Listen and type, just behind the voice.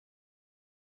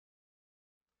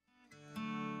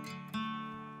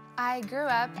I grew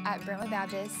up at Brentwood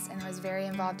Baptist and was very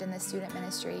involved in the student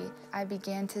ministry. I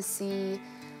began to see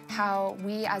how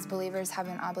we as believers have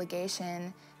an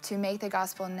obligation to make the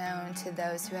gospel known to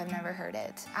those who have never heard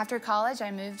it. After college, I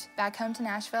moved back home to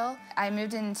Nashville. I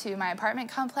moved into my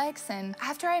apartment complex, and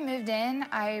after I moved in,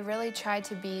 I really tried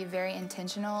to be very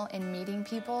intentional in meeting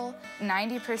people.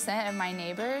 90% of my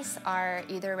neighbors are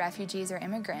either refugees or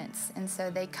immigrants, and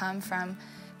so they come from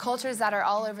cultures that are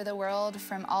all over the world,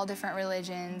 from all different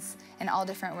religions and all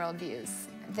different worldviews.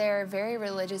 They're very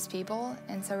religious people,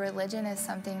 and so religion is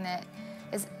something that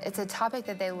it's a topic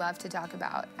that they love to talk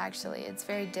about, actually. It's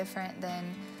very different than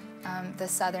the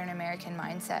Southern American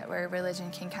mindset where religion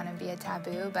can kind of be a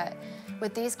taboo, but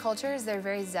with these cultures, they're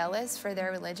very zealous for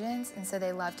their religions, and so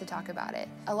they love to talk about it.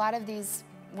 A lot of these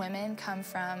women come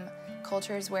from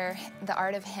cultures where the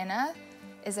art of henna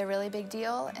is a really big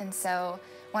deal, and so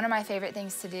one of my favorite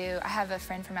things to do, I have a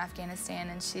friend from Afghanistan,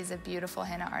 and she's a beautiful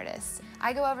henna artist.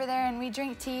 I go over there and we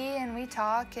drink tea and we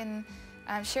talk and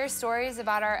share stories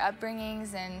about our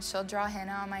upbringings, and she'll draw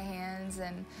henna on my hands,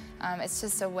 and it's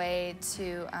just a way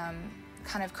to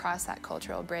kind of cross that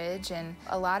cultural bridge. And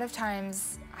a lot of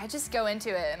times I just go into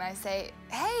it and I say,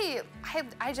 hey,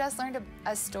 I just learned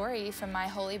a story from my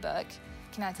holy book.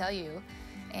 Can I tell you?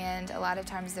 And a lot of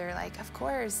times they're like, of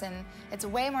course. And it's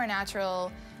way more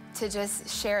natural to just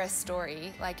share a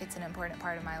story like it's an important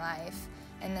part of my life,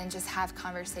 and then just have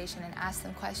conversation and ask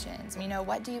them questions. You know,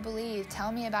 what do you believe?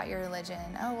 Tell me about your religion.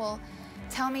 Oh, well,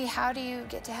 tell me, how do you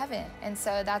get to heaven? And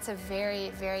so that's a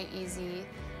very, very easy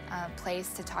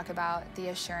place to talk about the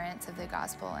assurance of the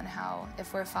gospel, and how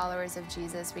if we're followers of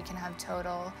Jesus, we can have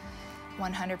total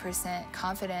 100%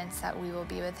 confidence that we will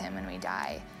be with him when we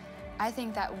die. I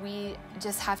think that we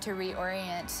just have to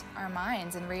reorient our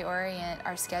minds and reorient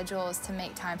our schedules to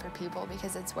make time for people,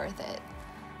 because it's worth it.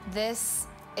 This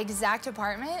exact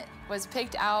apartment was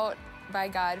picked out by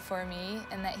God for me,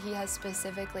 and that he has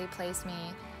specifically placed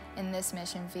me in this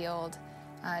mission field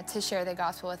to share the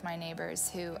gospel with my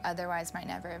neighbors who otherwise might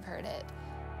never have heard it.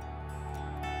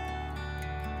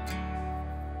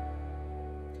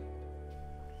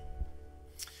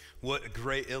 What a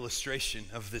great illustration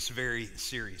of this very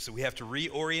series. So we have to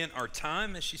reorient our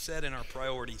time, as she said, and our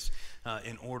priorities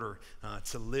in order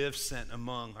to live sent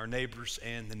among our neighbors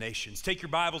and the nations. Take your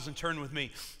Bibles and turn with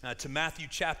me to Matthew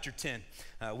chapter 10.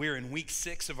 We're in week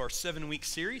 6 of our 7-week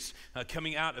series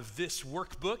coming out of this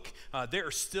workbook. There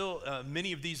are still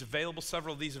many of these available,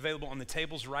 several of these available on the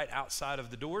tables right outside of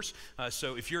the doors.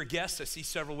 So if you're a guest, I see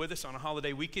several with us on a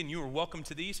holiday weekend, you are welcome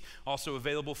to these. Also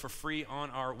available for free on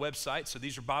our website. So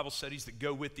these are Bible studies that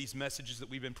go with these messages that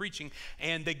we've been preaching,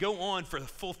 and they go on for the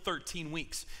full 13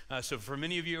 weeks. So for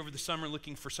many of you over the summer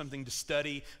looking for something to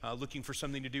study, looking for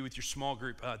something to do with your small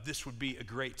group, this would be a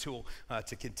great tool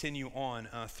to continue on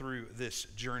through this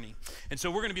journey. And so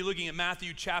we're going to be looking at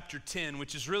Matthew chapter 10,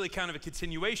 which is really kind of a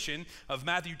continuation of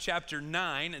Matthew chapter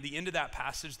 9, at the end of that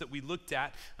passage that we looked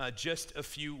at just a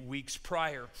few weeks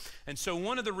prior. And so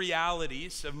one of the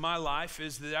realities of my life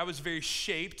is that I was very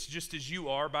shaped, just as you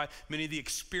are, by many of the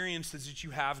experiences that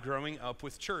you have growing up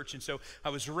with church. And so I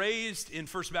was raised in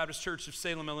First Baptist Church of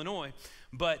Salem, Illinois.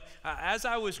 But as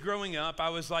I was growing up, I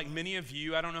was like many of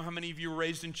you. I don't know how many of you were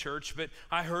raised in church, but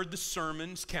I heard the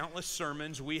sermons, countless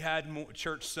sermons. We had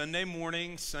church Sunday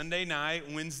morning, Sunday night,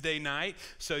 Wednesday night.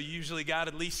 So you usually got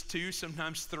at least 2,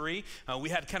 sometimes 3. We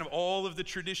had kind of all of the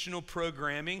traditional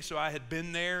programming. So I had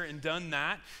been there and done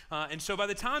that. And so by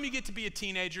the time you get to be a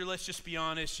teenager, let's just be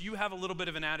honest, you have a little bit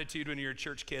of an attitude when you're a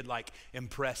church kid, like,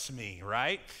 impress me,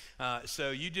 right?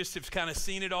 So you just have kind of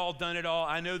seen it all, done it all.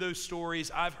 I know those stories.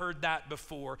 I've heard that before.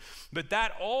 But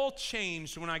that all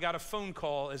changed when I got a phone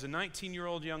call as a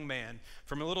 19-year-old young man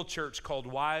from a little church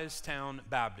called Wisetown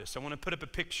Baptist. I want to put up a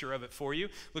picture of it for you.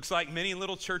 Looks like many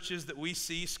little churches that we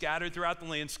see scattered throughout the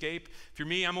landscape. If you're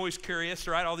me, I'm always curious,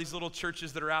 right? All these little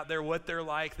churches that are out there, what they're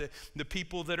like, the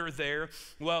people that are there.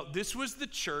 Well, this was the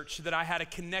church that I had a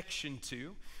connection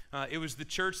to. It was the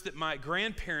church that my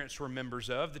grandparents were members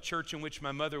of, the church in which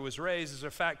my mother was raised. As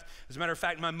a matter of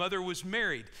fact, my mother was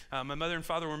married. My mother and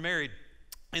father were married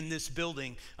in this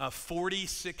building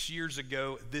 46 years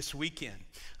ago this weekend.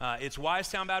 It's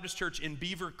Wisetown Baptist Church in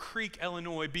Beaver Creek,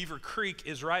 Illinois. Beaver Creek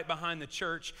is right behind the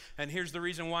church, and here's the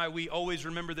reason why we always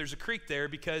remember there's a creek there,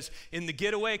 because in the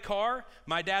getaway car,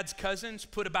 my dad's cousins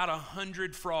put about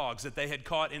 100 frogs that they had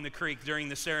caught in the creek during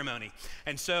the ceremony.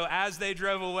 And so as they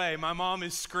drove away, my mom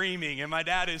is screaming, and my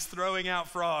dad is throwing out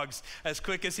frogs as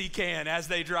quick as he can as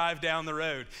they drive down the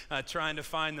road, trying to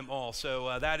find them all.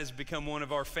 So that has become one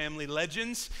of our family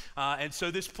legends. And so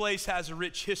this place has a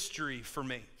rich history for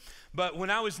me. But when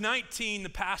I was 19, the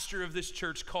pastor of this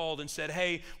church called and said,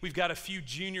 hey, we've got a few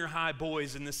junior high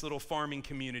boys in this little farming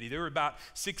community. There were about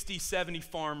 60, 70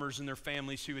 farmers and their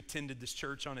families who attended this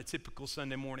church on a typical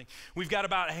Sunday morning. We've got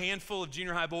about a handful of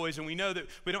junior high boys, and we know that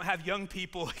we don't have young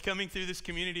people coming through this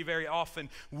community very often.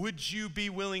 Would you be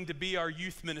willing to be our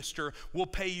youth minister? We'll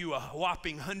pay you a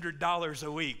whopping $100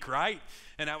 a week, right?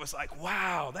 And I was like,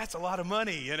 wow, that's a lot of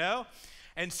money, you know?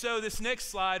 And so this next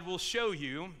slide will show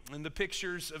you the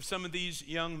pictures of some of these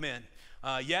young men.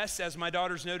 Yes, as my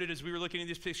daughters noted as we were looking at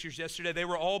these pictures yesterday, they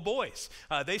were all boys.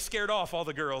 They scared off all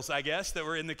the girls, I guess, that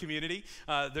were in the community.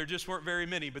 There just weren't very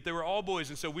many, but they were all boys.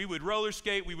 And so we would roller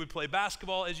skate, we would play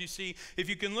basketball, as you see. If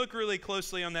you can look really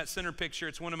closely on that center picture,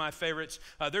 it's one of my favorites.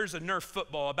 There's a Nerf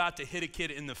football about to hit a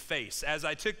kid in the face. As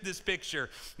I took this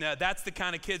picture, now that's the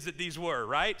kind of kids that these were,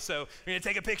 right? So we're going to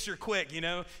take a picture quick, you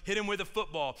know, hit him with a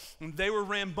football. They were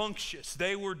rambunctious.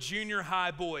 They were junior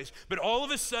high boys. But all of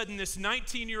a sudden, this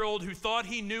 19-year-old who thought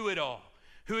he knew it all,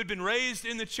 who had been raised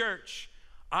in the church,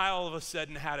 I all of a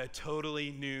sudden had a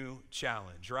totally new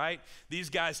challenge, right? These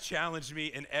guys challenged me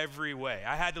in every way.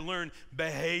 I had to learn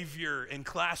behavior and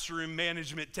classroom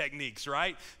management techniques,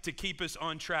 right? To keep us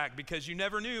on track, because you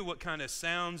never knew what kind of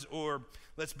sounds or,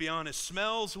 let's be honest,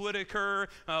 smells would occur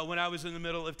when I was in the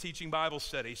middle of teaching Bible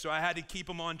study. So I had to keep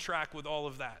them on track with all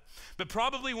of that. But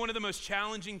probably one of the most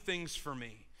challenging things for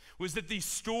me was that these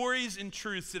stories and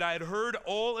truths that I had heard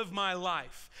all of my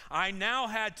life, I now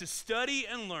had to study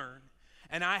and learn,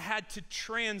 and I had to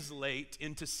translate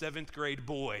into 7th grade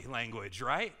boy language,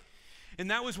 right?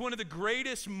 And that was one of the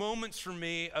greatest moments for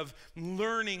me of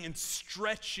learning and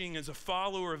stretching as a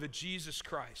follower of a Jesus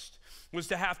Christ, was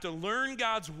to have to learn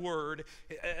God's word,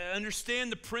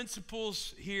 understand the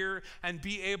principles here, and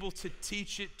be able to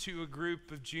teach it to a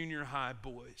group of junior high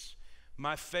boys.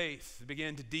 My faith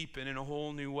began to deepen in a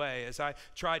whole new way as I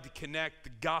tried to connect the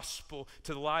gospel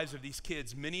to the lives of these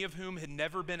kids, many of whom had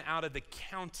never been out of the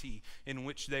county in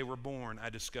which they were born, I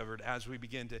discovered, as we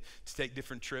began to take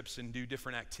different trips and do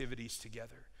different activities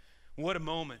together. What a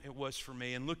moment it was for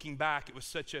me. And looking back, it was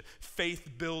such a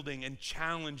faith-building and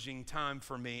challenging time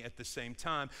for me at the same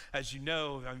time. As you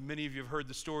know, many of you have heard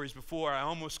the stories before, I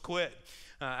almost quit.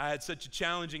 I had such a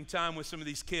challenging time with some of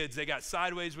these kids. They got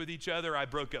sideways with each other. I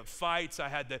broke up fights. I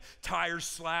had the tires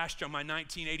slashed on my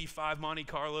 1985 Monte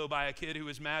Carlo by a kid who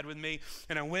was mad with me.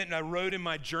 And I went and I wrote in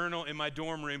my journal in my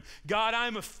dorm room, God,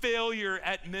 I'm a failure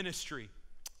at ministry.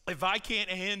 If I can't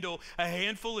handle a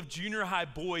handful of junior high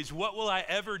boys, what will I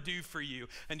ever do for you?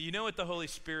 And do you know what the Holy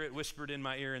Spirit whispered in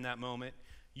my ear in that moment?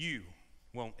 You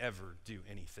won't ever do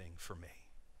anything for me.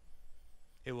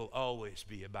 It will always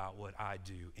be about what I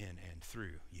do in and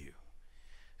through you.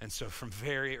 And so from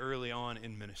very early on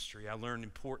in ministry, I learned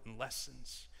important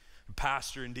lessons. A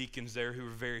pastor and deacons there who were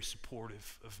very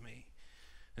supportive of me.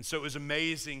 And so it was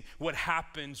amazing what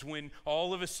happens when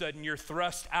all of a sudden you're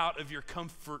thrust out of your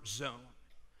comfort zone.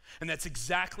 And that's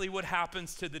exactly what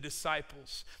happens to the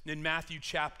disciples in Matthew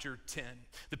chapter 10,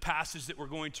 the passage that we're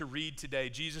going to read today.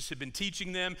 Jesus had been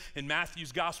teaching them in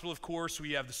Matthew's gospel, of course.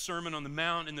 We have the Sermon on the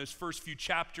Mount in those first few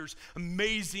chapters,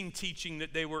 amazing teaching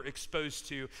that they were exposed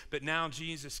to. But now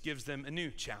Jesus gives them a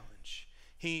new challenge.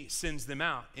 He sends them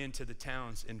out into the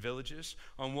towns and villages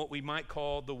on what we might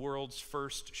call the world's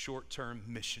first short-term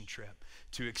mission trip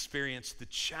to experience the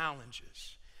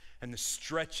challenges and the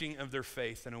stretching of their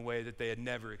faith in a way that they had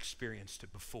never experienced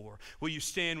it before. Will you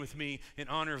stand with me in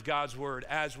honor of God's word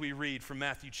as we read from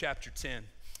Matthew chapter 10,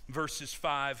 verses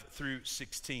 5 through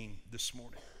 16 this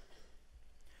morning.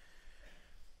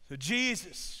 So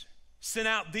Jesus sent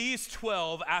out these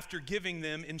 12 after giving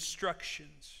them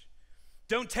instructions.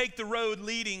 Don't take the road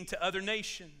leading to other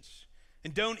nations,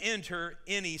 and don't enter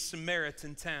any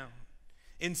Samaritan town.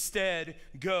 Instead,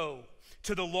 go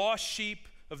to the lost sheep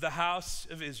of the house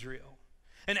of Israel.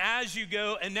 And as you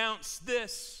go, announce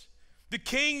this: the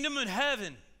kingdom of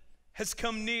heaven has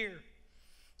come near.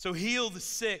 So heal the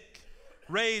sick,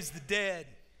 raise the dead,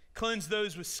 cleanse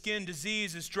those with skin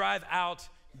diseases, drive out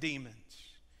demons.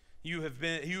 You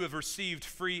have received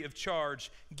free of charge,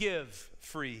 give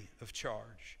free of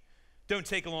charge. Don't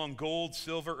take along gold,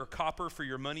 silver, or copper for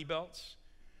your money belts.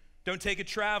 Don't take a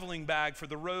traveling bag for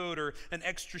the road, or an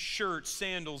extra shirt,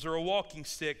 sandals, or a walking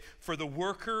stick, for the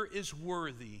worker is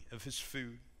worthy of his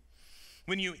food.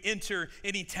 When you enter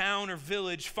any town or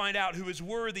village, find out who is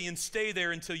worthy and stay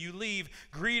there until you leave.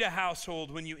 Greet a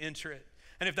household when you enter it.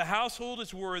 And if the household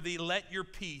is worthy, let your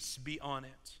peace be on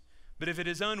it. But if it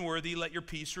is unworthy, let your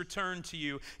peace return to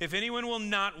you. If anyone will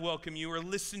not welcome you or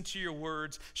listen to your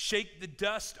words, shake the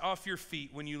dust off your feet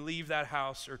when you leave that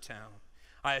house or town.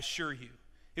 I assure you,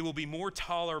 it will be more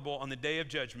tolerable on the day of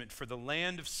judgment for the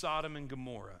land of Sodom and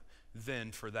Gomorrah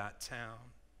then for that town.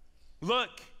 Look,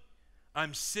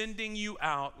 I'm sending you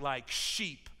out like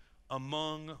sheep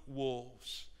among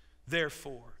wolves.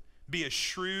 Therefore, be as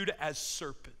shrewd as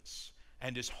serpents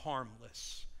and as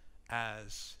harmless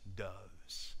as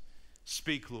doves.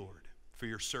 Speak, Lord, for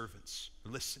your servants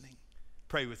are listening.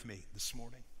 Pray with me this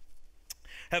morning.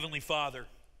 Heavenly Father,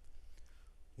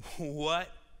 what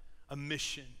a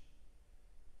mission.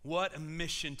 What a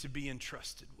mission to be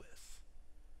entrusted with.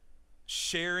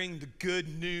 Sharing the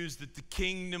good news that the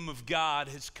kingdom of God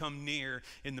has come near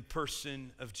in the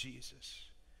person of Jesus.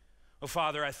 Oh,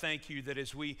 Father, I thank you that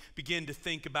as we begin to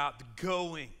think about the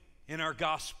going in our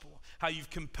gospel, how you've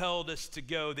compelled us to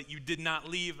go, that you did not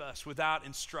leave us without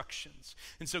instructions.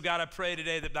 And so, God, I pray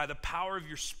today that by the power of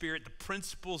your Spirit, the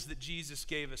principles that Jesus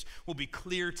gave us will be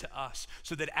clear to us,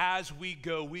 so that as we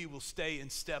go, we will stay in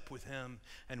step with him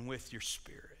and with your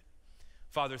Spirit.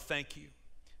 Father, thank you.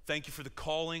 Thank you for the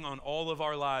calling on all of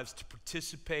our lives to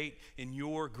participate in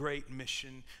your great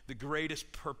mission, the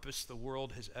greatest purpose the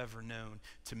world has ever known,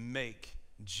 to make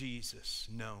Jesus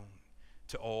known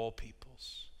to all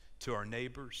peoples, to our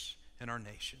neighbors and our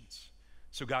nations.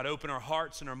 So God, open our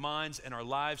hearts and our minds and our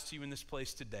lives to you in this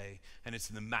place today, and it's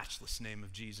in the matchless name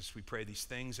of Jesus we pray these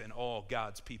things, and all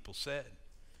God's people said,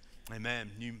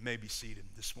 amen. You may be seated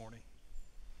this morning.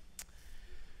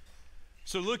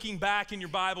 So looking back in your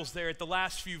Bibles there at the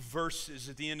last few verses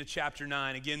at the end of chapter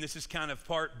 9, again, this is kind of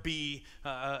part B,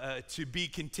 to be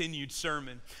continued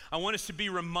sermon. I want us to be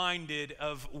reminded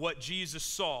of what Jesus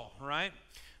saw, right?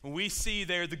 We see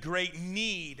there the great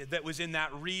need that was in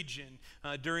that region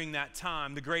during that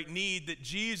time, the great need that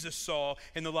Jesus saw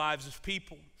in the lives of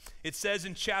people. It says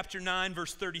in chapter 9,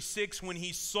 verse 36, when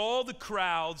he saw the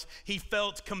crowds, he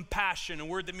felt compassion, a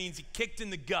word that means he kicked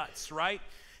in the guts, right?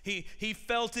 He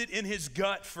felt it in his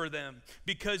gut for them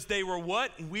because they were what?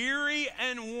 Weary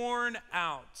and worn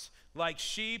out, like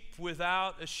sheep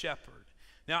without a shepherd.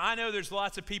 Now, I know there's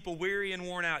lots of people weary and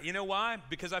worn out. You know why?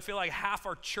 Because I feel like half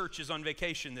our church is on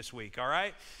vacation this week, all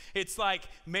right? It's like,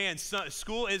 man,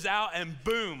 school is out and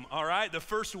boom, all right? The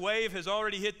first wave has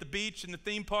already hit the beach and the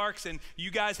theme parks, and you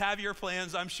guys have your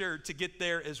plans, I'm sure, to get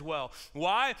there as well.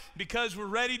 Why? Because we're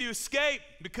ready to escape,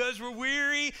 because we're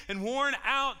weary and worn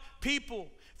out people.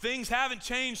 Things haven't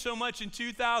changed so much in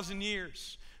 2,000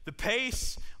 years. The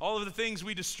pace, all of the things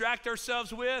we distract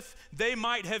ourselves with, they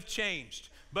might have changed.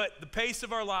 But the pace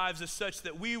of our lives is such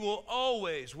that we will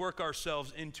always work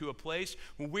ourselves into a place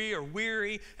where we are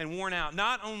weary and worn out.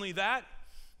 Not only that,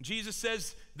 Jesus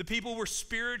says the people were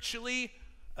spiritually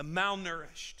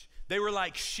malnourished. They were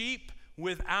like sheep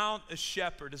without a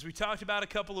shepherd. As we talked about a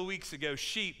couple of weeks ago,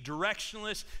 sheep,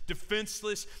 directionless,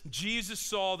 defenseless. Jesus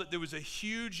saw that there was a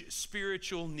huge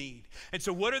spiritual need. And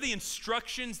so what are the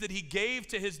instructions that he gave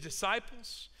to his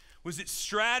disciples? Was it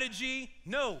strategy?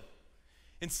 No.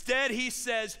 Instead, he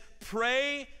says,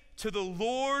 pray to the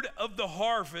Lord of the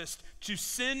harvest to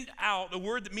send out, a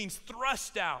word that means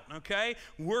thrust out, okay,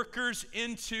 workers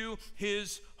into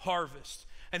his harvest.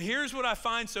 And here's what I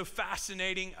find so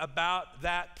fascinating about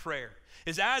that prayer.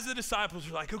 Is as the disciples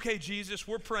are like, okay, Jesus,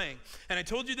 we're praying. And I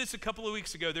told you this a couple of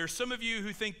weeks ago. There are some of you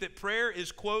who think that prayer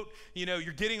is, quote,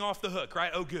 you're getting off the hook,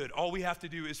 right? Oh, good. All we have to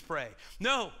do is pray.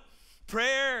 No,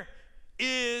 prayer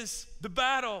is the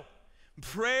battle.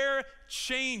 Prayer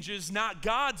changes not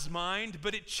God's mind,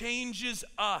 but it changes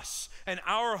us and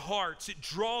our hearts. It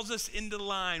draws us into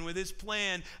line with his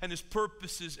plan and his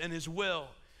purposes and his will.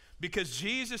 Because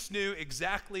Jesus knew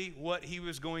exactly what he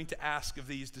was going to ask of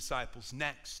these disciples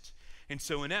next. And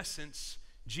so in essence,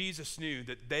 Jesus knew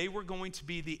that they were going to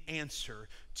be the answer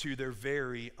to their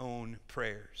very own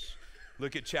prayers.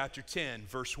 Look at chapter 10,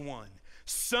 verse 1.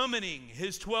 Summoning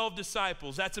his 12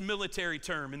 disciples, that's a military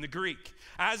term in the Greek.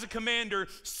 As a commander,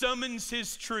 summons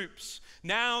his troops.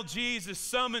 Now Jesus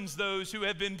summons those who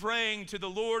have been praying to the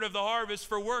Lord of the harvest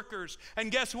for workers.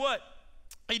 And guess what?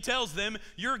 He tells them,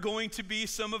 you're going to be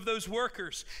some of those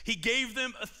workers. He gave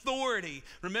them authority.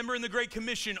 Remember in the Great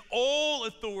Commission, all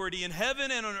authority in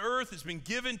heaven and on earth has been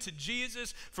given to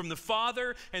Jesus from the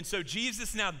Father. And so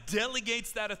Jesus now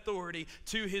delegates that authority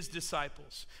to his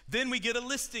disciples. Then we get a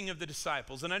listing of the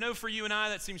disciples. And I know for you and I,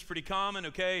 that seems pretty common.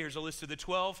 Okay, here's a list of the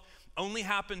 12. Only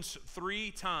happens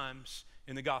 3 times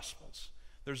in the Gospels.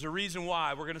 There's a reason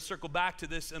why. We're going to circle back to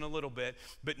this in a little bit,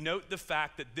 but note the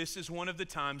fact that this is one of the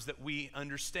times that we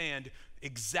understand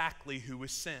exactly who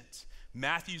was sent.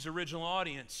 Matthew's original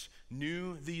audience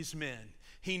knew these men.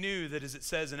 He knew that, as it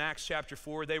says in Acts chapter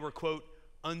 4, they were, quote,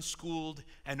 unschooled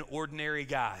and ordinary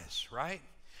guys, right?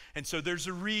 And so there's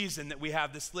a reason that we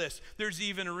have this list. There's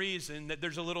even a reason that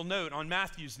there's a little note on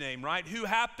Matthew's name, right? Who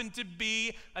happened to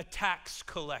be a tax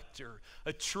collector,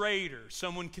 a traitor,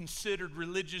 someone considered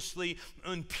religiously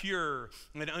impure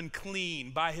and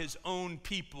unclean by his own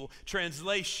people.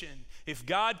 Translation, if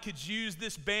God could use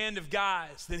this band of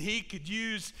guys, then he could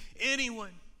use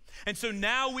anyone. And so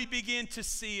now we begin to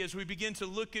see, as we begin to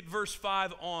look at verse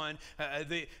 5 on,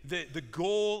 the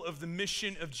goal of the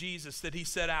mission of Jesus that he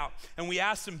set out. And we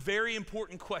ask some very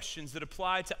important questions that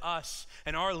apply to us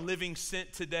and our living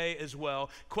sent today as well.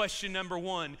 Question number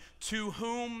 1, to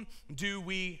whom do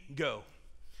we go?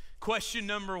 Question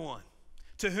number 1,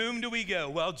 to whom do we go?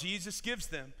 Well, Jesus gives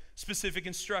them specific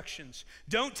instructions.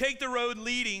 Don't take the road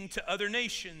leading to other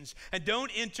nations, and don't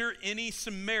enter any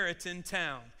Samaritan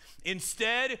town.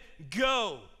 Instead,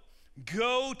 go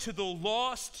to the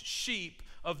lost sheep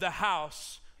of the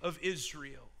house of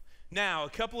Israel. Now,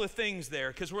 a couple of things there,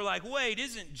 because we're like, wait,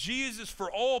 isn't Jesus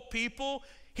for all people?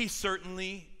 He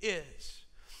certainly is.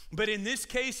 But in this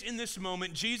case, in this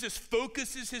moment, Jesus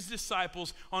focuses his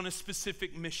disciples on a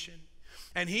specific mission.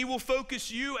 And he will focus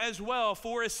you as well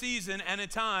for a season and a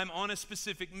time on a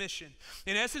specific mission.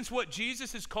 In essence, what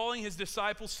Jesus is calling his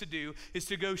disciples to do is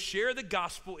to go share the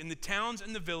gospel in the towns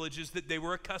and the villages that they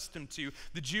were accustomed to,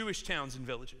 the Jewish towns and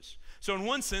villages. So in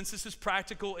one sense, this is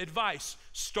practical advice.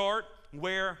 Start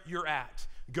where you're at.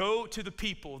 Go to the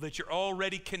people that you're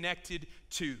already connected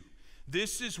to.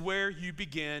 This is where you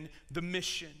begin the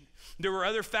mission. There were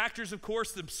other factors, of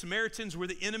course. The Samaritans were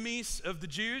the enemies of the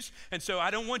Jews. And so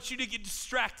I don't want you to get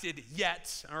distracted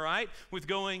yet, all right, with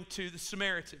going to the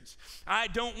Samaritans. I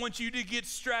don't want you to get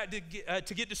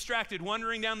distracted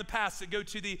wandering down the paths that go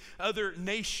to the other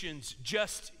nations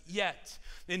just yet.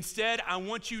 Instead, I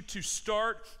want you to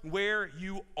start where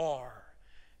you are,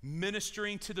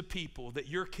 ministering to the people that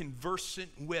you're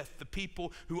conversant with, the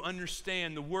people who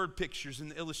understand the word pictures and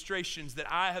the illustrations that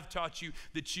I have taught you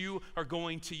that you are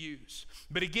going to use.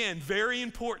 But again, very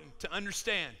important to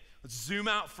understand. Let's zoom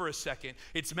out for a second.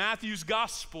 It's Matthew's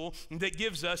gospel that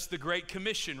gives us the Great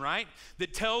Commission, right?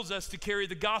 That tells us to carry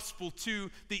the gospel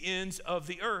to the ends of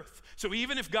the earth. So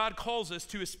even if God calls us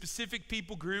to a specific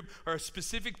people group or a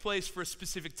specific place for a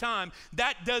specific time,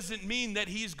 that doesn't mean that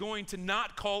he's going to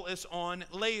not call us on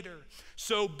later.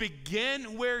 So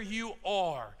begin where you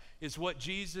are is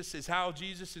how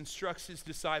Jesus instructs his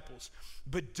disciples.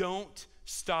 But don't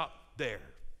stop there.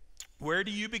 Where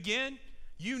do you begin?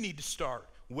 You need to start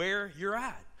where you're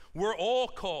at. We're all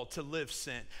called to live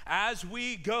sent. As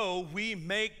we go, we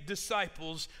make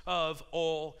disciples of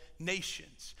all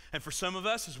nations. And for some of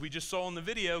us, as we just saw in the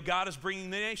video, God is bringing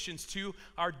the nations to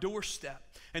our doorstep.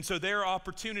 And so there are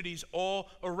opportunities all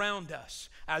around us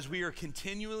as we are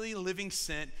continually living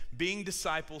sent, being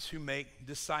disciples who make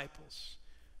disciples.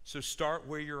 So start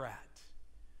where you're at.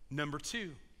 Number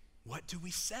 2, what do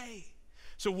we say?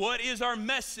 So what is our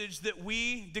message that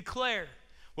we declare?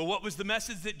 Well, what was the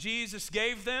message that Jesus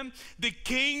gave them? The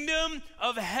kingdom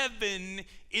of heaven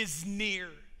is near.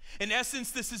 In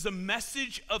essence, this is a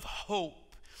message of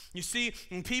hope. You see,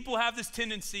 when people have this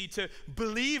tendency to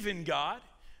believe in God,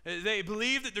 they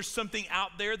believe that there's something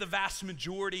out there, the vast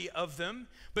majority of them,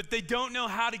 but they don't know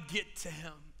how to get to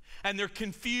him. And they're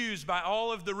confused by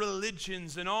all of the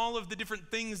religions and all of the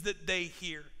different things that they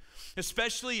hear.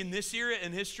 Especially in this era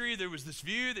in history, there was this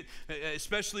view that,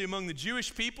 especially among the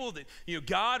Jewish people, that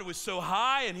God was so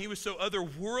high and he was so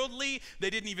otherworldly. They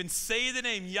didn't even say the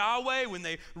name Yahweh when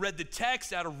they read the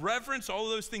text out of reverence. All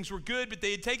of those things were good, but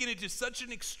they had taken it to such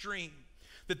an extreme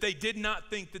that they did not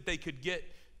think that they could get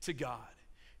to God.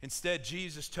 Instead,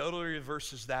 Jesus totally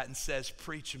reverses that and says,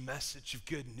 preach a message of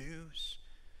good news.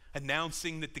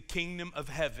 Announcing that the kingdom of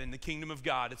heaven, the kingdom of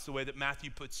God, it's the way that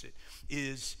Matthew puts it,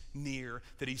 is near,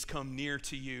 that he's come near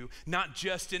to you, not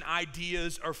just in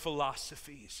ideas or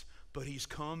philosophies, but he's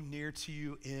come near to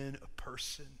you in a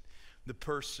person, the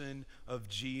person of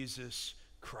Jesus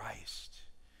Christ.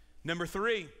 Number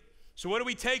 3, so what do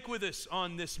we take with us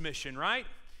on this mission, right?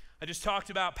 I just talked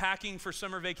about packing for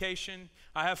summer vacation.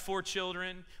 I have 4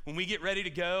 children. When we get ready to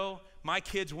go, my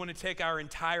kids want to take our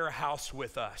entire house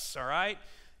with us, all right?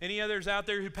 Any others out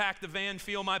there who pack the van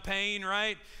feel my pain,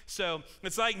 right? So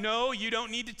it's like, no, you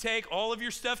don't need to take all of your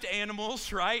stuffed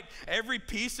animals, right? Every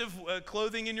piece of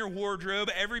clothing in your wardrobe,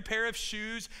 every pair of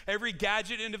shoes, every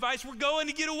gadget and device. We're going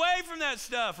to get away from that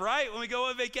stuff, right? When we go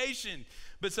on vacation.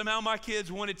 But somehow my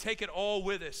kids want to take it all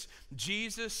with us.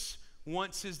 Jesus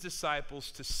wants his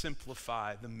disciples to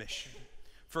simplify the mission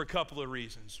for a couple of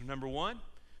reasons. Number 1,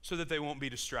 so that they won't be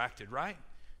distracted, right?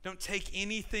 Don't take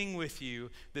anything with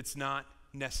you that's not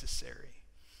necessary.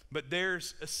 But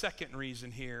there's a second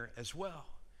reason here as well.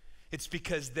 It's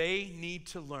because they need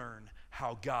to learn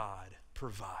how God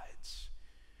provides.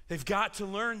 They've got to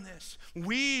learn this.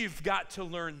 We've got to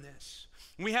learn this.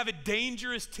 We have a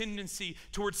dangerous tendency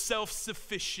towards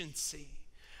self-sufficiency.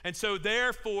 And so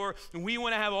therefore, we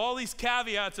want to have all these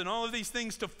caveats and all of these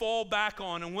things to fall back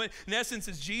on. And in essence,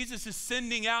 as Jesus is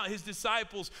sending out his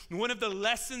disciples, one of the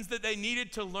lessons that they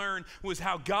needed to learn was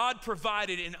how God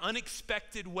provided in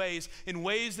unexpected ways, in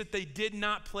ways that they did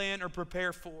not plan or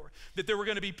prepare for. That there were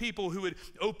going to be people who would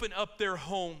open up their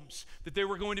homes, that there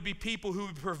were going to be people who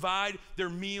would provide their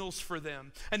meals for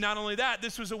them. And not only that,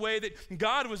 this was a way that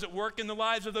God was at work in the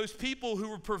lives of those people who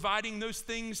were providing those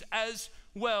things as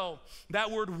well. That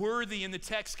word worthy in the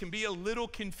text can be a little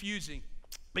confusing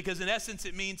because in essence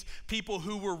it means people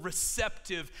who were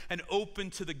receptive and open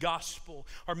to the gospel.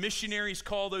 Our missionaries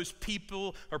call those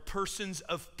people or persons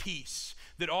of peace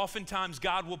that oftentimes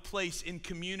God will place in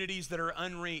communities that are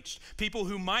unreached. People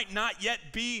who might not yet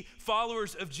be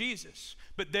followers of Jesus,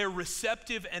 but they're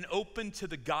receptive and open to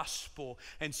the gospel.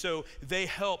 And so they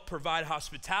help provide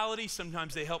hospitality.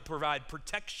 Sometimes they help provide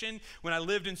protection. When I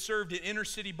lived and served in inner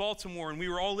city Baltimore and we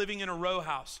were all living in a row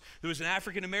house, there was an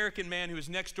African-American man who was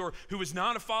next door who was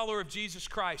not a follower of Jesus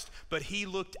Christ, but he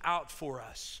looked out for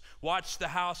us, watched the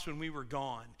house when we were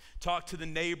gone, talked to the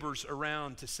neighbors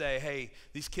around to say, hey,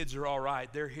 these kids are all right.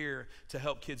 They're here to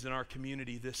help kids in our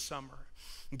community this summer.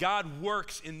 God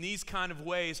works in these kind of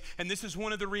ways, and this is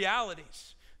one of the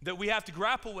realities that we have to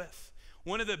grapple with.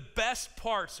 One of the best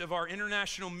parts of our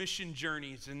international mission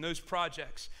journeys and those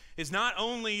projects is not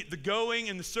only the going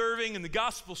and the serving and the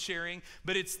gospel sharing,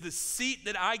 but it's the seat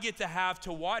that I get to have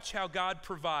to watch how God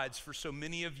provides for so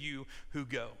many of you who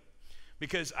go.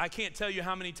 Because I can't tell you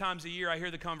how many times a year I hear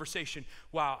the conversation,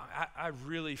 wow, I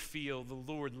really feel the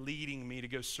Lord leading me to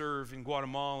go serve in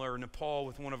Guatemala or Nepal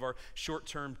with one of our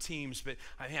short-term teams, but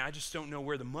I just don't know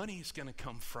where the money is going to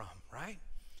come from, right?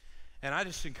 And I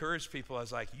just encourage people, I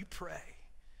was like, you pray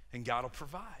and God will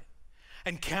provide.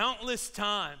 And countless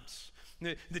times,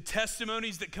 the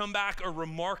testimonies that come back are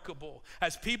remarkable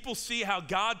as people see how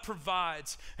God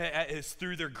provides. It's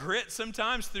through their grit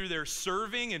sometimes, through their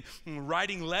serving and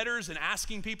writing letters and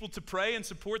asking people to pray and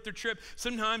support their trip.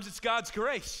 Sometimes it's God's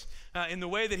grace in the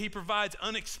way that he provides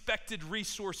unexpected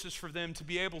resources for them to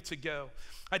be able to go.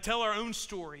 I tell our own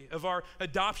story of our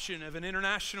adoption of an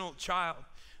international child.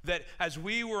 That as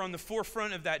we were on the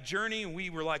forefront of that journey,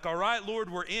 we were like, all right,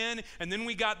 Lord, we're in. And then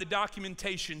we got the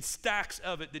documentation, stacks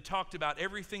of it, that talked about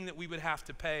everything that we would have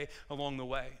to pay along the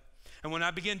way. And when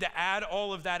I began to add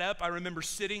all of that up, I remember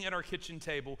sitting at our kitchen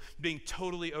table being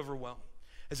totally overwhelmed.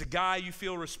 As a guy, you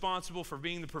feel responsible for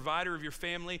being the provider of your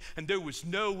family, and there was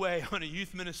no way on a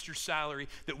youth minister's salary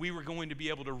that we were going to be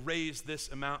able to raise this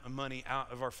amount of money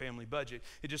out of our family budget.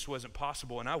 It just wasn't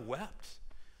possible, and I wept.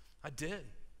 I did.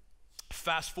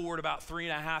 Fast forward about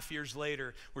 3.5 years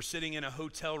later, we're sitting in a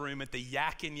hotel room at the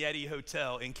Yak and Yeti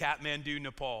Hotel in Kathmandu,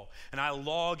 Nepal. And I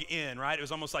log in, right? It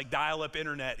was almost like dial-up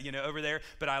internet, over there.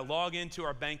 But I log into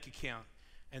our bank account,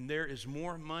 and there is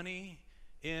more money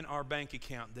in our bank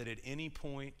account than at any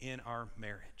point in our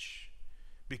marriage.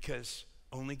 Because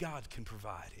only God can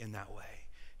provide in that way.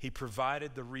 He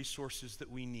provided the resources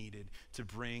that we needed to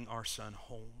bring our son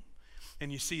home.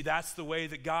 And you see, that's the way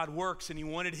that God works, and he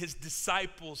wanted his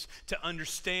disciples to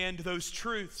understand those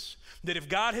truths. That if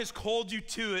God has called you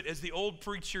to it, as the old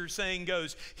preacher saying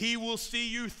goes, he will see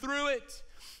you through it.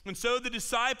 And so the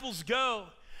disciples go.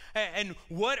 And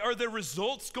what are the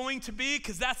results going to be?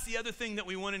 Because that's the other thing that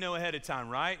we want to know ahead of time,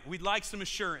 right? We'd like some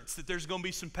assurance that there's going to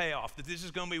be some payoff, that this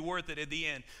is going to be worth it at the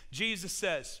end. Jesus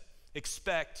says,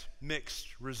 expect mixed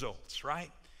results,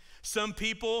 right? Some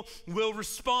people will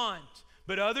respond,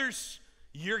 but others,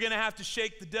 you're going to have to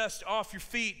shake the dust off your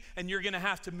feet and you're going to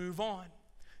have to move on.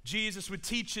 Jesus would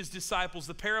teach his disciples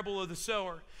the parable of the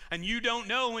sower. And you don't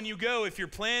know when you go, if you're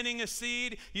planting a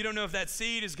seed, you don't know if that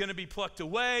seed is going to be plucked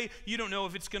away. You don't know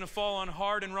if it's going to fall on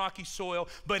hard and rocky soil.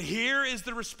 But here is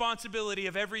the responsibility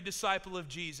of every disciple of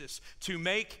Jesus, to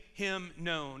make him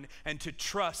known and to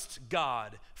trust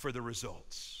God for the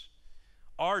results.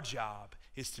 Our job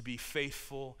is to be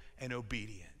faithful and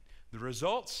obedient. The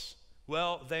results,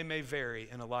 well, they may vary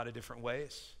in a lot of different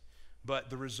ways, but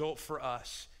the result for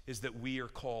us is that we are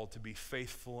called to be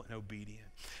faithful and obedient.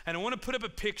 And I want to put up a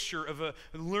picture of a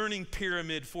learning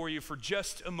pyramid for you for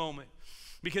just a moment,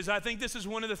 because I think this is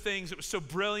one of the things that was so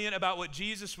brilliant about what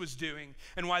Jesus was doing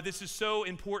and why this is so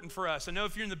important for us. I know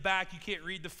if you're in the back, you can't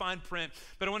read the fine print,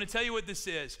 but I want to tell you what this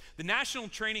is. The National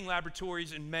Training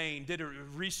Laboratories in Maine did a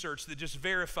research that just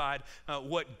verified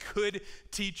what good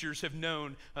teachers have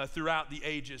known throughout the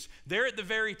ages. They're at the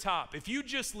very top. If you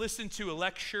just listen to a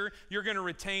lecture, you're going to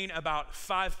retain about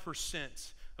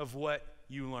 5% of what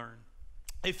you learn.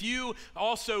 If you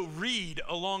also read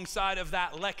alongside of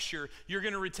that lecture, you're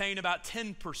going to retain about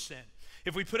 10%.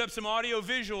 If we put up some audio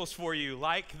visuals for you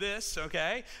like this,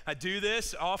 okay? I do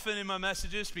this often in my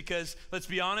messages because, let's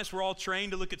be honest, we're all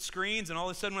trained to look at screens, and all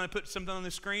of a sudden when I put something on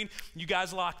the screen, you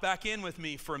guys lock back in with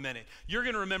me for a minute. You're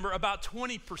going to remember about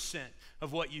 20%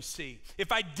 of what you see.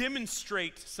 If I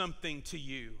demonstrate something to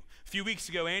you, a few weeks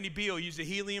ago, Andy Beal used a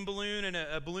helium balloon and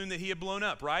a balloon that he had blown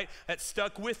up, right? That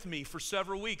stuck with me for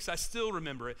several weeks. I still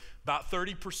remember it. About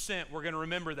 30%, we're going to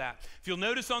remember that. If you'll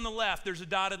notice on the left, there's a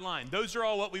dotted line. Those are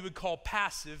all what we would call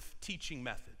passive teaching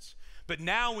methods. But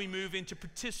now we move into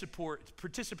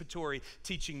participatory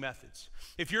teaching methods.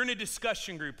 If you're in a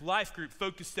discussion group, life group,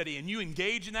 focus study, and you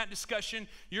engage in that discussion,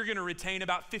 you're going to retain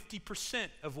about 50%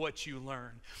 of what you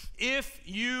learn. If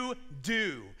you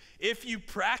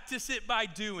practice it by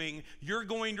doing, you're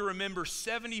going to remember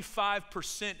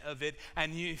 75% of it.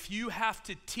 And if you have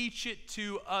to teach it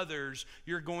to others,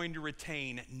 you're going to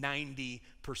retain 90%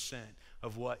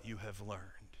 of what you have learned.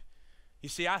 You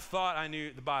see, I thought I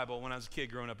knew the Bible when I was a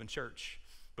kid growing up in church.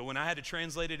 But when I had to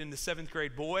translate it into 7th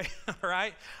grade boy, all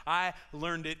right, I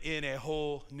learned it in a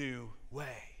whole new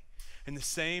way. And the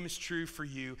same is true for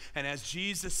you. And as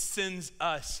Jesus sends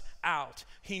us out,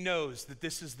 he knows that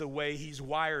this is the way he's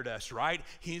wired us, right?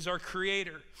 He's our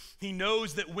creator. He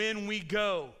knows that when we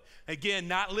go, again,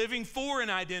 not living for an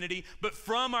identity, but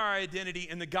from our identity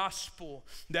in the gospel,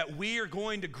 that we are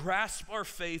going to grasp our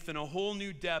faith in a whole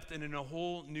new depth and in a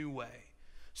whole new way.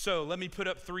 So let me put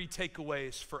up 3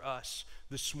 takeaways for us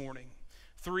this morning.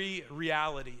 3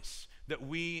 realities that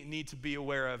we need to be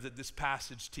aware of that this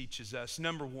passage teaches us.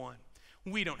 Number 1,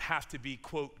 we don't have to be,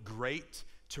 quote, great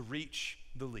to reach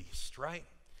the least, right?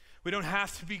 We don't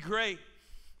have to be great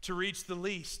to reach the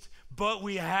least, but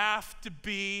we have to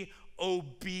be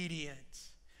obedient.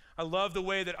 I love the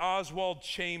way that Oswald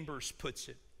Chambers puts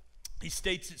it. He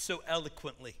states it so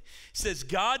eloquently. He says,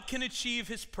 God can achieve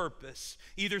his purpose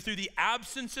either through the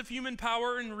absence of human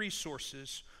power and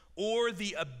resources or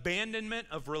the abandonment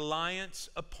of reliance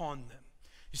upon them.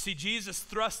 You see, Jesus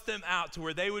thrust them out to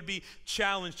where they would be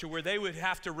challenged, to where they would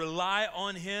have to rely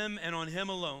on him and on him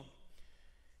alone.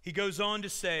 He goes on to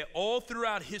say, all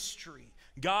throughout history,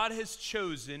 God has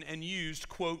chosen and used,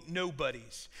 quote,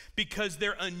 nobodies, because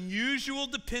their unusual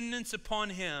dependence upon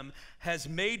him has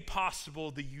made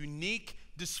possible the unique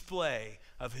display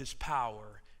of his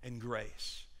power and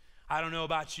grace. I don't know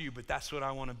about you, but that's what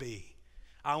I want to be.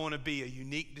 I want to be a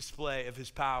unique display of his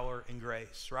power and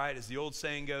grace, right? As the old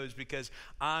saying goes, because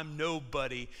I'm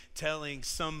nobody telling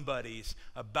somebodies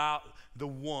about the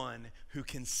one who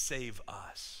can save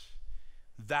us.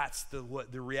 That's the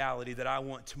reality that I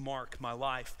want to mark my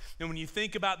life. And when you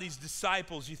think about these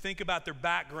disciples, you think about their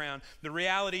background, the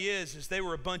reality is they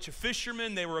were a bunch of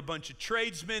fishermen, they were a bunch of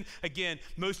tradesmen. Again,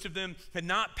 most of them had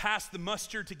not passed the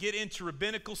muster to get into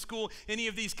rabbinical school, any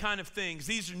of these kind of things.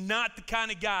 These are not the kind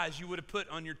of guys you would have put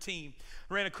on your team.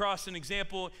 I ran across an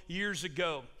example years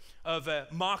ago of a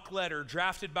mock letter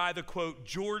drafted by the, quote,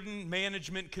 Jordan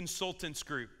Management Consultants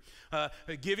Group.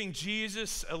 Giving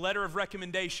Jesus a letter of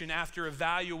recommendation after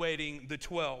evaluating the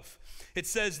 12. It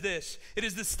says this: it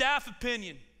is the staff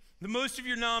opinion that most of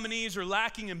your nominees are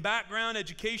lacking in background,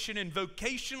 education, and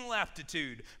vocational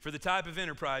aptitude for the type of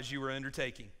enterprise you are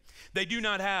undertaking. They do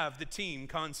not have the team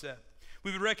concept.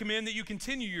 We would recommend that you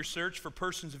continue your search for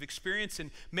persons of experience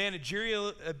in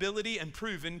managerial ability and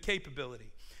proven capability.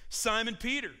 Simon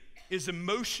Peter is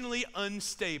emotionally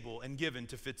unstable and given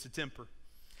to fits of temper.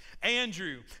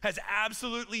 Andrew has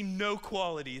absolutely no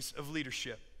qualities of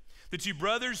leadership. The 2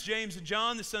 brothers, James and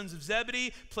John, the sons of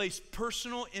Zebedee, place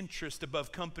personal interest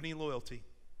above company loyalty.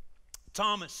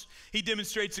 Thomas, he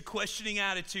demonstrates a questioning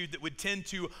attitude that would tend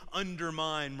to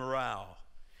undermine morale.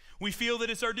 We feel that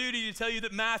it's our duty to tell you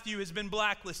that Matthew has been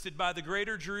blacklisted by the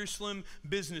Greater Jerusalem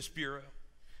Business Bureau.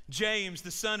 James,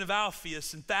 the son of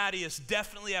Alphaeus, and Thaddeus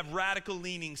definitely have radical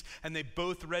leanings, and they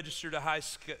both registered a high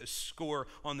score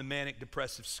on the manic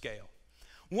depressive scale.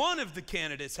 One of the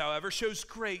candidates, however, shows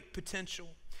great potential.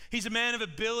 He's a man of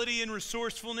ability and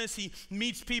resourcefulness. He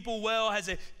meets people well, has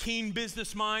a keen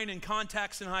business mind, and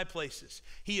contacts in high places.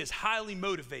 He is highly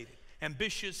motivated,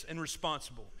 ambitious, and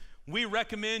responsible. We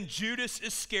recommend Judas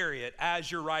Iscariot as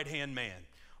your right-hand man.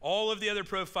 All of the other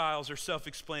profiles are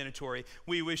self-explanatory.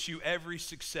 We wish you every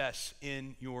success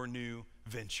in your new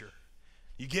venture.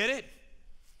 You get it?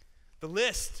 The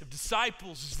list of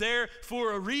disciples is there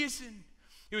for a reason.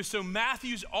 It was so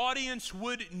Matthew's audience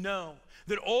would know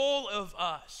that all of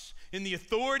us, in the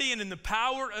authority and in the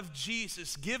power of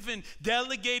Jesus,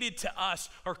 delegated to us,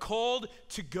 are called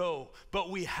to go.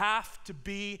 But we have to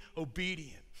be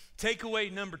obedient.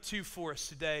 Takeaway number 2 for us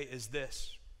today is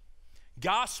this.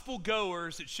 Gospel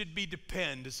goers, it should be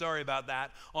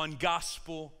on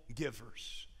gospel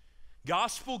givers.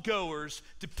 Gospel goers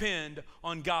depend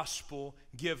on gospel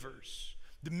givers.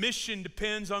 The mission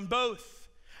depends on both.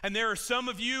 And there are some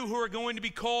of you who are going to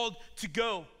be called to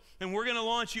go. And we're going to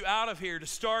launch you out of here to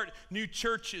start new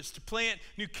churches, to plant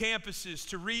new campuses,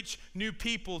 to reach new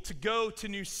people, to go to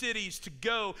new cities, to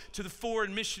go to the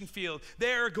foreign mission field.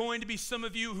 There are going to be some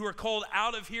of you who are called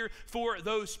out of here for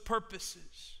those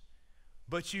purposes.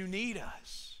 But you need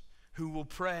us, who will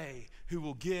pray, who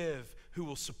will give, who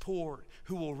will support,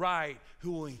 who will write, who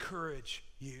will encourage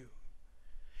you.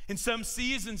 In some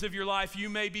seasons of your life, you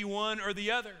may be one or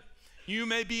the other. You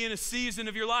may be in a season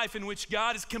of your life in which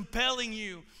God is compelling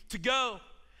you to go.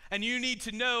 And you need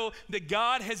to know that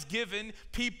God has given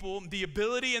people the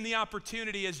ability and the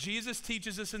opportunity, as Jesus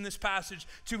teaches us in this passage,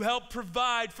 to help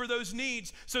provide for those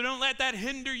needs. So don't let that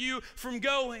hinder you from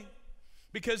going,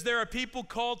 because there are people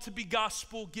called to be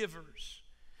gospel givers.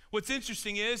 What's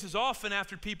interesting is often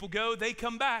after people go, they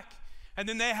come back. And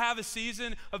then they have a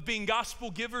season of being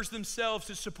gospel givers themselves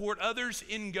to support others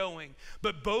in going.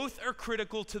 But both are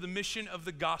critical to the mission of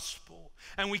the gospel.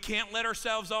 And we can't let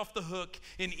ourselves off the hook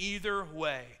in either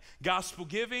way. Gospel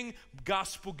giving,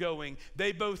 gospel going,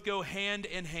 they both go hand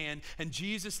in hand. And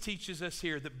Jesus teaches us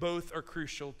here that both are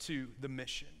crucial to the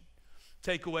mission.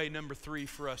 Takeaway number 3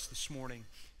 for us this morning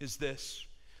is this,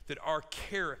 that our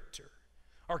character,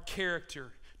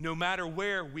 no matter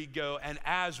where we go and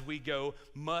as we go,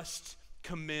 must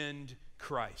commend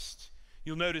Christ.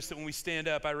 You'll notice that when we stand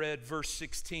up, I read verse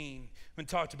 16. We haven't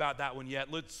talked about that one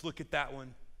yet. Let's look at that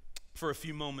one for a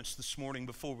few moments this morning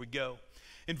before we go.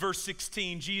 In verse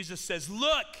 16, Jesus says,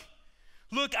 Look,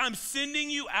 I'm sending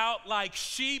you out like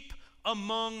sheep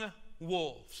among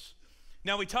wolves.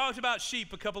 Now, we talked about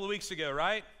sheep a couple of weeks ago,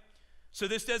 right? So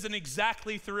this doesn't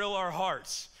exactly thrill our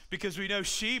hearts, because we know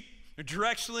sheep, they're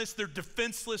directionless, they're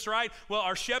defenseless, right? Well,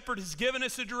 our shepherd has given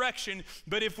us a direction,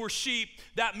 but if we're sheep,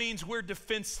 that means we're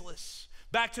defenseless.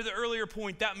 Back to the earlier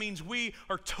point, that means we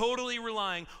are totally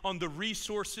relying on the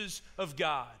resources of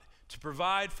God to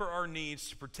provide for our needs,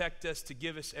 to protect us, to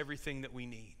give us everything that we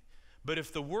need. But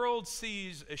if the world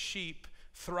sees a sheep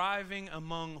thriving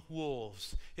among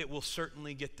wolves, it will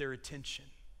certainly get their attention.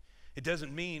 It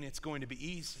doesn't mean it's going to be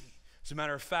easy. As a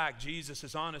matter of fact, Jesus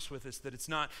is honest with us that it's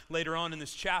not. Later on in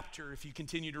this chapter, if you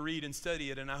continue to read and study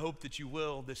it, and I hope that you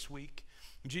will this week,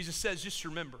 Jesus says, just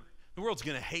remember, the world's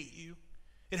going to hate you.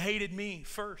 It hated me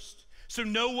first. So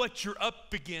know what you're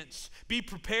up against. Be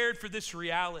prepared for this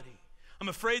reality. I'm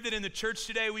afraid that in the church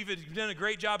today, we've done a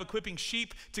great job equipping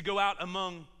sheep to go out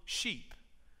among sheep.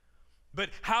 But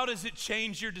how does it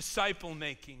change your disciple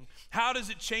making? How does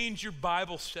it change your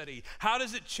Bible study? How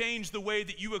does it change the way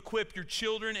that you equip your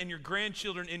children and your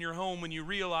grandchildren in your home when you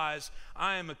realize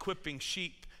I am equipping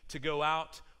sheep to go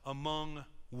out among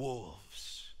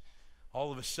wolves?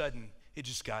 All of a sudden, it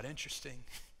just got interesting.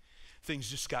 Things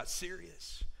just got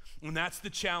serious. And that's the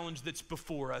challenge that's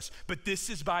before us. But this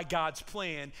is by God's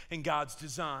plan and God's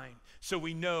design. So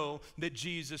we know that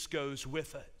Jesus goes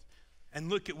with it. And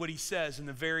look at what he says in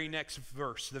the very next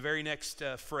verse, the very next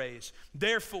phrase.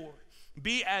 Therefore,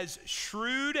 be as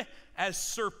shrewd as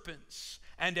serpents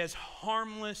and as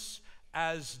harmless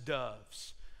as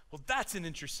doves. Well, that's an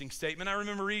interesting statement. I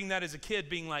remember reading that as a kid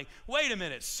being like, wait a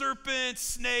minute, serpents,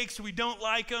 snakes, we don't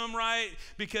like them, right?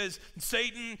 Because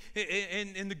Satan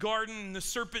in the garden, the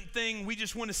serpent thing, we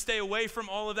just want to stay away from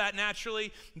all of that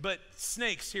naturally. But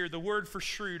snakes here, the word for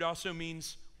shrewd also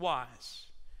means wise.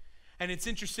 And it's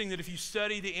interesting that if you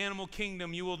study the animal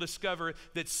kingdom, you will discover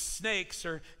that snakes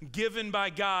are given by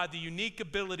God the unique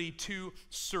ability to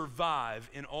survive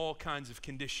in all kinds of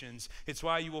conditions. It's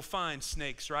why you will find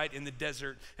snakes, right, in the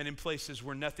desert and in places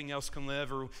where nothing else can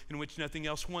live or in which nothing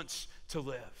else wants to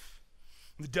live.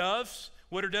 The doves,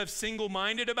 what are doves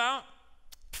single-minded about?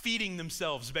 Feeding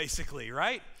themselves, basically,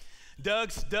 right?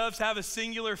 Doves have a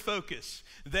singular focus.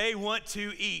 They want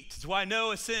to eat. That's why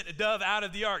Noah sent a dove out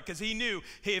of the ark, because he knew,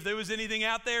 hey, if there was anything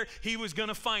out there, he was going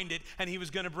to find it and he was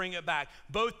going to bring it back.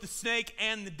 Both the snake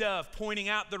and the dove pointing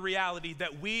out the reality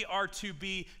that we are to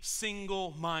be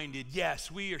single-minded.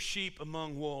 Yes, we are sheep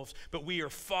among wolves, but we are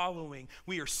following.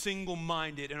 We are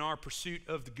single-minded in our pursuit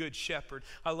of the good shepherd.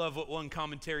 I love what one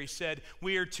commentary said.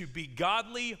 We are to be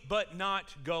godly, but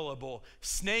not gullible.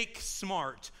 Snake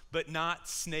smart, but not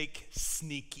snake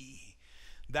sneaky.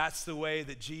 That's the way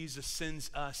that Jesus sends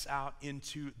us out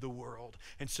into the world.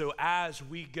 And so as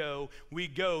we go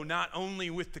not only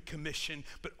with the commission,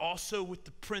 but also with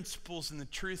the principles and the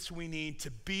truths we need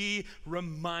to be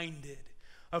reminded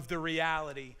of the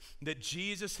reality that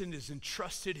Jesus has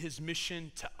entrusted his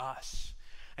mission to us.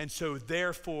 And so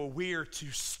therefore we are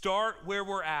to start where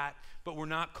we're at, but we're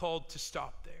not called to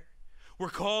stop there. We're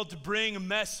called to bring a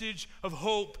message of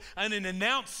hope and an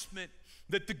announcement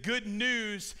that the good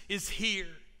news is here.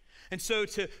 And so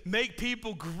to make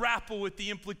people grapple with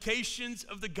the implications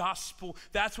of the gospel,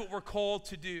 that's what we're called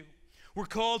to do. We're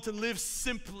called to live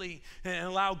simply and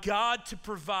allow God to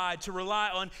provide, to rely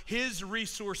on his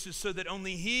resources so that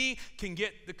only he can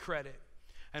get the credit.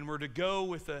 And we're to go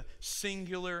with a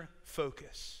singular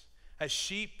focus as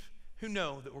sheep who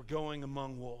know that we're going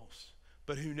among wolves,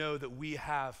 but who know that we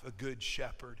have a good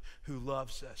shepherd who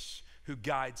loves us, who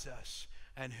guides us,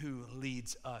 and who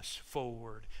leads us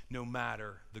forward no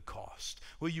matter the cost.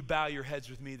 Will you bow your heads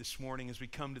with me this morning as we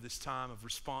come to this time of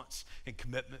response and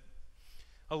commitment?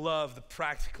 I love the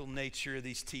practical nature of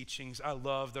these teachings. I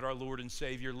love that our Lord and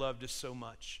Savior loved us so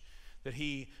much that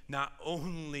he not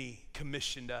only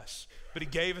commissioned us, but he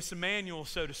gave us a manual,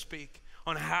 so to speak,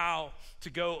 on how to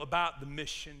go about the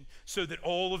mission so that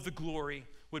all of the glory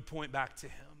would point back to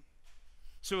him.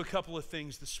 So a couple of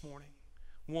things this morning.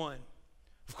 One,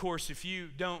 of course, if you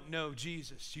don't know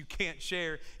Jesus, you can't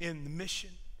share in the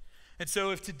mission. And so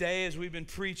if today, as we've been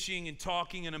preaching and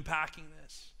talking and unpacking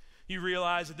this, you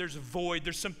realize that there's a void,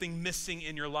 there's something missing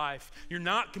in your life, you're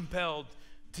not compelled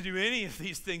to do any of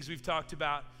these things we've talked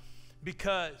about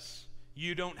because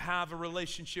you don't have a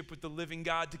relationship with the living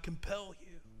God to compel you.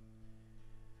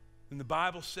 And the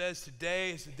Bible says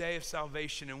today is the day of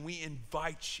salvation, and we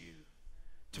invite you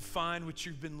to find what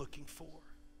you've been looking for.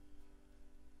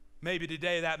 Maybe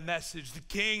today that message, the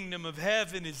kingdom of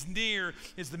heaven is near,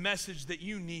 is the message that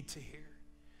you need to hear.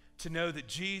 To know that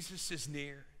Jesus is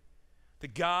near,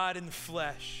 that God in the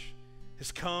flesh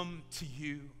has come to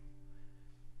you,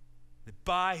 that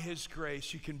by his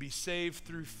grace you can be saved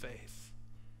through faith.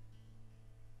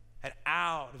 And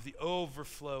out of the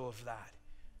overflow of that,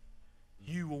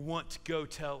 you will want to go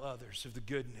tell others of the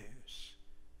good news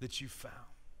that you found.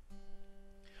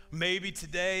 Maybe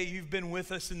today you've been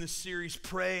with us in this series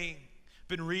praying,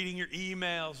 been reading your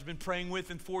emails, been praying with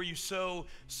and for you, so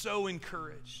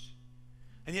encouraged.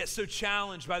 And yet so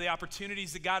challenged by the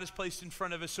opportunities that God has placed in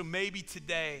front of us. So maybe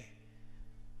today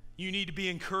you need to be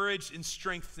encouraged and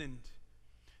strengthened,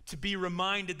 to be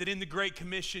reminded that in the Great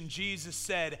Commission, Jesus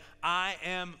said, I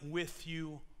am with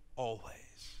you always.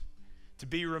 To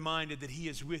be reminded that he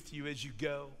is with you as you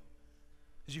go,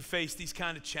 as you face these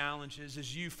kind of challenges,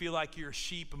 as you feel like you're a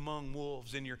sheep among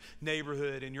wolves in your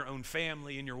neighborhood, in your own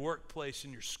family, in your workplace,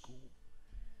 in your school.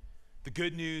 The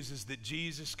good news is that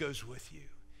Jesus goes with you.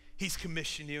 He's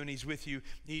commissioned you and he's with you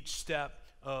each step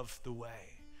of the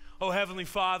way. Oh, Heavenly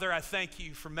Father, I thank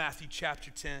you for Matthew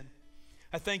chapter 10.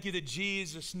 I thank you that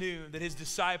Jesus knew that his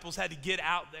disciples had to get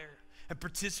out there and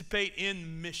participate in the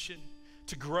mission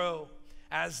to grow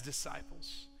as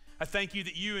disciples. I thank you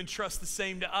that you entrust the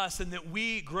same to us and that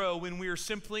we grow when we are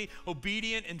simply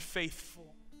obedient and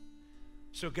faithful.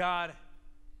 So God,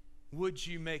 would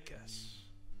you make us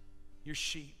your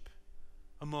sheep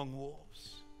among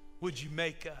wolves? Would you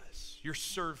make us your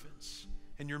servants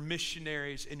and your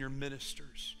missionaries and your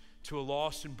ministers to a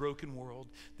lost and broken world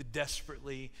that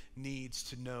desperately needs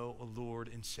to know a Lord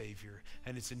and Savior?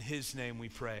 And it's in his name we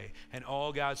pray. And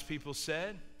all God's people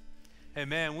said,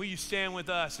 amen. Will you stand with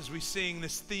us as we sing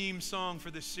this theme song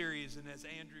for this series and as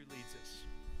Andrew leads us?